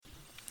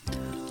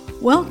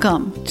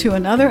Welcome to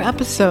another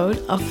episode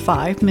of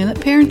 5-Minute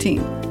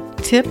Parenting,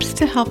 tips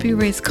to help you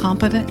raise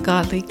competent,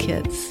 godly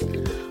kids.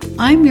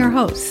 I'm your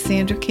host,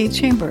 Sandra K.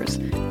 Chambers,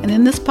 and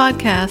in this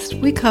podcast,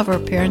 we cover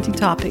parenting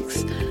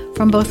topics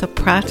from both a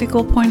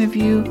practical point of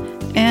view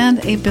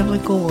and a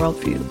biblical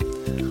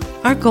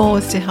worldview. Our goal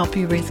is to help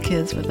you raise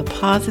kids with a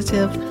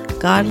positive,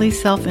 godly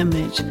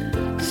self-image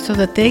so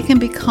that they can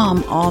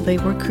become all they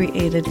were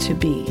created to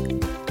be.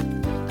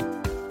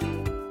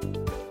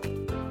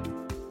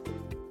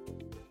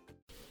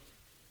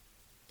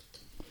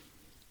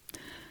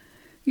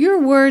 Your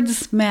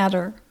words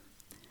matter.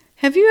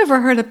 Have you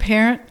ever heard a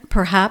parent,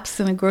 perhaps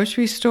in a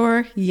grocery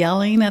store,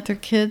 yelling at their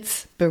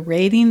kids,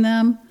 berating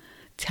them,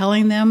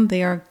 telling them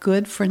they are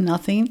good for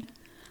nothing?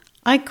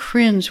 I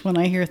cringe when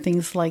I hear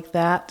things like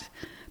that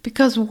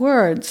because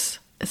words,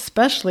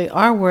 especially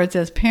our words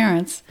as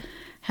parents,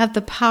 have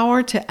the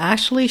power to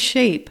actually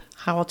shape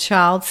how a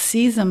child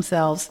sees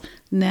themselves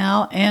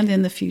now and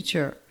in the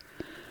future.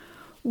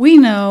 We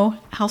know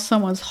how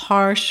someone's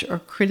harsh or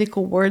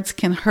critical words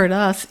can hurt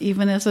us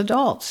even as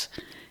adults,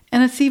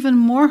 and it's even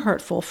more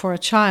hurtful for a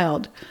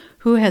child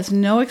who has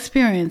no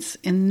experience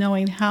in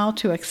knowing how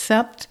to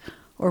accept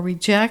or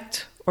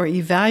reject or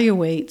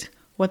evaluate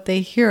what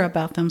they hear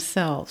about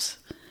themselves.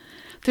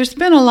 There's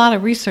been a lot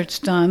of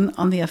research done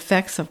on the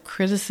effects of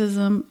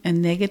criticism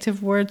and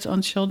negative words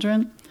on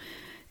children.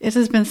 It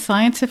has been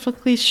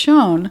scientifically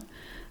shown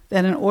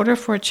that in order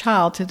for a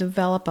child to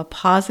develop a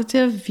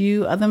positive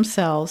view of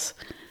themselves,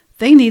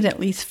 they need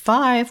at least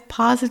 5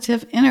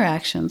 positive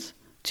interactions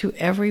to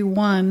every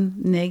 1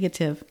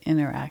 negative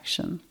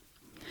interaction.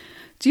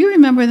 Do you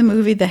remember the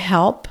movie The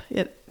Help?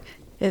 It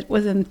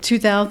was in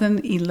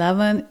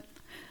 2011.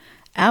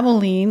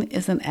 Abilene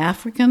is an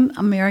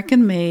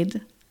African-American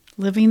maid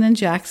living in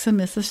Jackson,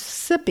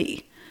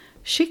 Mississippi.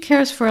 She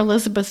cares for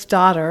Elizabeth's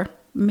daughter,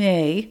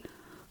 May,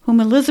 whom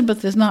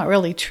Elizabeth does not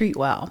really treat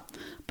well.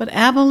 But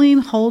Abilene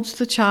holds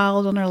the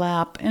child on her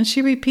lap and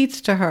she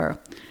repeats to her,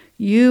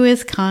 "You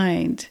is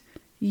kind.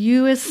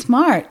 You is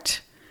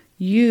smart.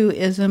 You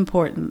is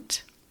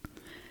important."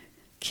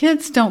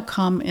 Kids don't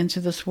come into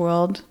this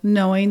world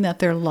knowing that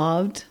they're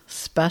loved,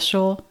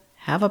 special,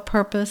 have a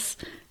purpose,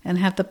 and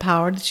have the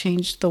power to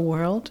change the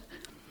world.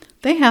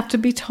 They have to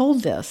be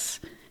told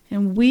this,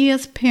 and we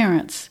as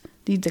parents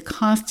need to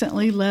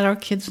constantly let our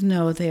kids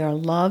know they are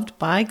loved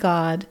by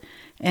God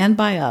and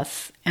by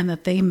us, and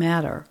that they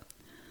matter.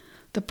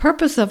 The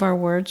purpose of our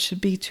words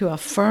should be to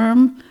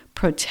affirm,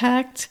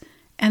 protect,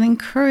 and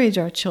encourage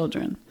our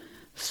children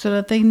so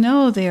that they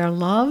know they are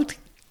loved,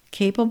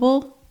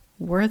 capable,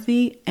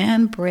 worthy,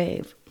 and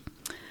brave.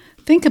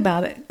 Think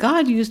about it.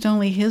 God used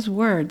only His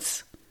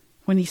words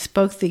when He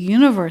spoke the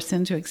universe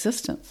into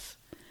existence.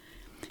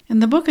 In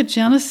the book of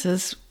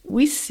Genesis,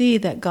 we see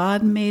that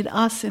God made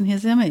us in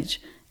His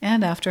image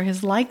and after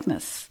His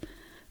likeness.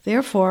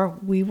 Therefore,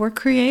 we were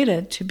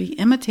created to be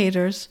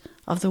imitators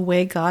of the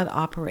way God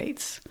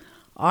operates.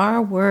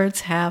 Our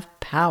words have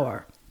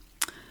power.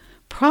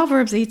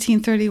 Proverbs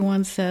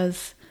 18:31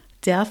 says,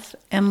 "Death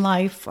and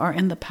life are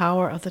in the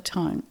power of the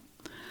tongue."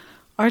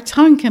 Our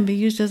tongue can be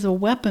used as a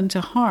weapon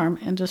to harm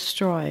and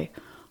destroy,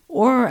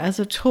 or as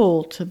a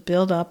tool to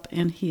build up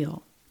and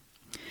heal.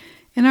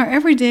 In our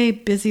everyday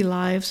busy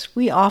lives,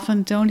 we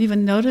often don't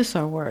even notice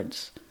our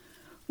words.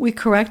 We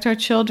correct our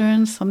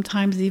children,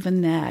 sometimes even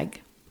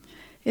nag.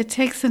 It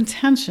takes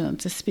intention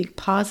to speak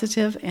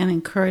positive and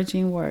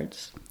encouraging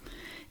words.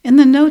 In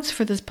the notes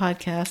for this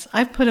podcast,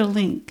 I've put a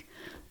link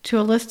to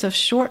a list of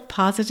short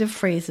positive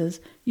phrases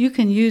you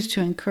can use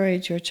to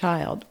encourage your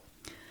child.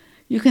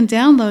 You can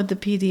download the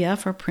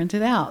PDF or print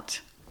it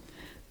out.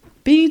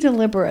 Be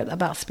deliberate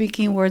about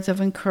speaking words of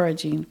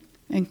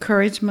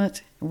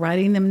encouragement,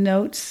 writing them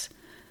notes,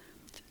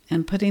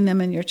 and putting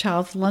them in your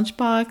child's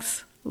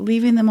lunchbox,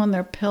 leaving them on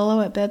their pillow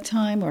at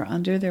bedtime or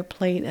under their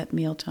plate at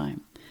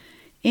mealtime.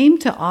 Aim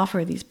to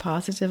offer these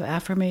positive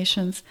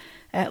affirmations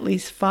at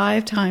least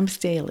 5 times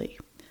daily.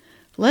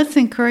 Let's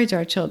encourage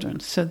our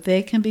children so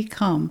they can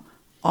become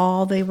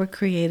all they were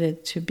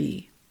created to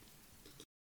be.